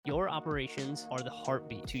operations are the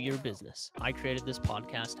heartbeat to your business. I created this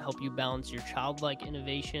podcast to help you balance your childlike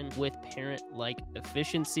innovation with parent-like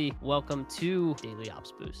efficiency. Welcome to Daily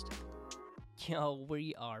Ops Boost. Yo,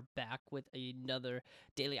 we are back with another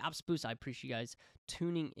Daily Ops Boost. I appreciate you guys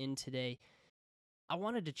tuning in today. I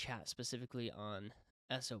wanted to chat specifically on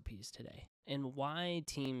SOPs today and why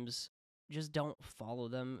teams just don't follow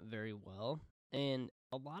them very well. And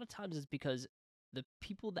a lot of times it's because the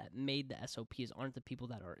people that made the SOPs aren't the people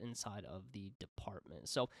that are inside of the department.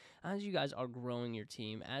 So as you guys are growing your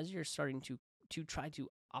team, as you're starting to try to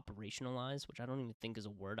operationalize, which I don't even think is a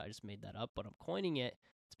word, I just made that up, but I'm coining it.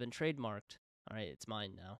 It's been trademarked. All right, it's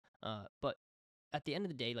mine now. But at the end of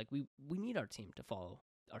the day, like we need our team to follow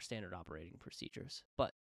our standard operating procedures.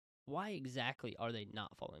 But why exactly are they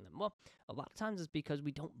not following them? Well, a lot of times it's because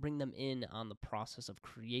we don't bring them in on the process of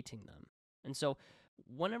creating them. And so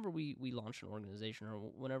whenever we launch an organization or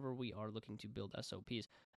whenever we are looking to build SOPs,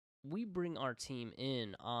 we bring our team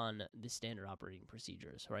in on the standard operating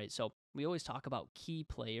procedures, right? So we always talk about key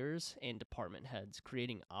players and department heads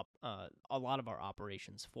creating a lot of our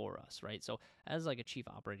operations for us, right? So as like a chief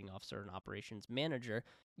operating officer and operations manager,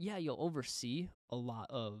 yeah, you'll oversee a lot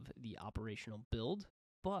of the operational build,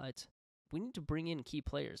 but we need to bring in key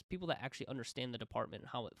players, people that actually understand the department and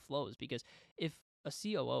how it flows. Because if a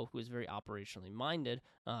COO who is very operationally minded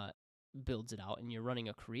builds it out and you're running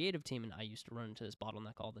a creative team, and I used to run into this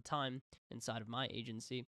bottleneck all the time inside of my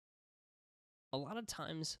agency, a lot of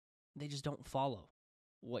times they just don't follow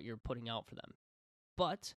what you're putting out for them.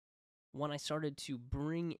 But when I started to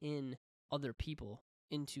bring in other people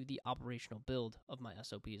into the operational build of my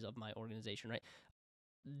SOPs, of my organization, right,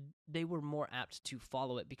 they were more apt to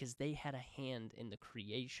follow it because they had a hand in the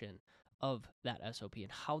creation of that SOP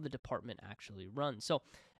and how the department actually runs. So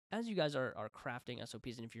as you guys are crafting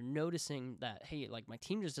SOPs, and if you're noticing that, hey, like my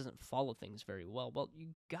team just doesn't follow things very well, you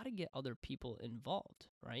got to get other people involved,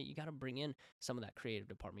 right? You got to bring in some of that creative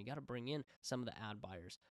department. You got to bring in some of the ad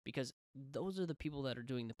buyers, because those are the people that are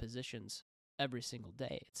doing the positions every single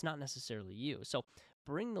day. It's not necessarily you. So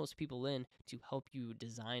bring those people in to help you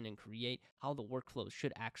design and create how the workflows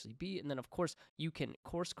should actually be. And then, of course, you can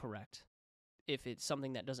course correct if it's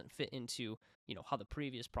something that doesn't fit into, how the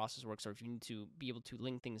previous process works, or if you need to be able to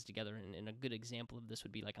link things together. And a good example of this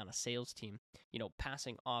would be like on a sales team,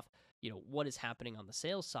 passing off, what is happening on the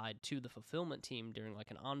sales side to the fulfillment team during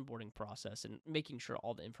like an onboarding process, and making sure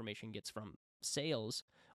all the information gets from sales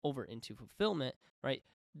over into fulfillment, right?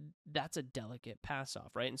 That's a delicate pass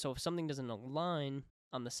off, right? And so if something doesn't align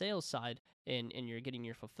on the sales side, and you're getting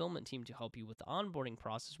your fulfillment team to help you with the onboarding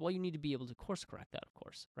process, well, you need to be able to course correct that, of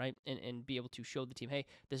course, right? And be able to show the team, hey,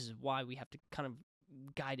 this is why we have to kind of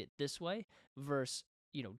guide it this way versus,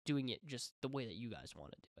 doing it just the way that you guys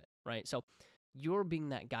want to do it, right? So you're being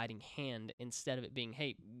that guiding hand instead of it being,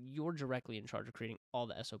 hey, you're directly in charge of creating all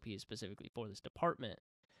the SOPs specifically for this department.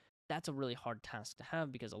 That's a really hard task to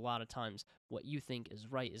have, because a lot of times what you think is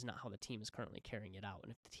right is not how the team is currently carrying it out.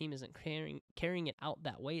 And if the team isn't carrying it out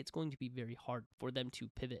that way, it's going to be very hard for them to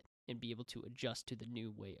pivot and be able to adjust to the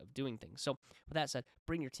new way of doing things. So with that said,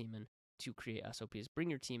 bring your team in to create SOPs,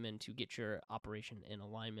 bring your team in to get your operation in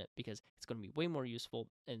alignment, because it's going to be way more useful.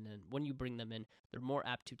 And then when you bring them in, they're more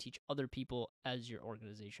apt to teach other people as your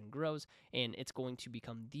organization grows, and it's going to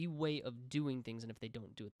become the way of doing things. And if they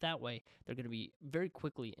don't do it that way, they're going to be very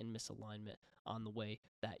quickly in misalignment on the way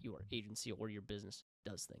that your agency or your business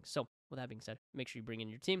does things. So with that being said, make sure you bring in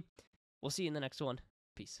your team. We'll see you in the next one.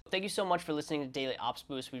 Peace. Thank you so much for listening to Daily Ops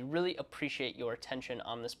Boost. We really appreciate your attention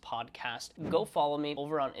on this podcast. Go follow me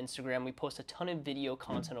over on Instagram. We post a ton of video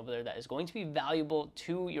content over there that is going to be valuable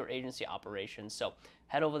to your agency operations. So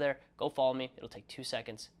head over there, go follow me. It'll take 2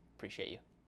 seconds. Appreciate you.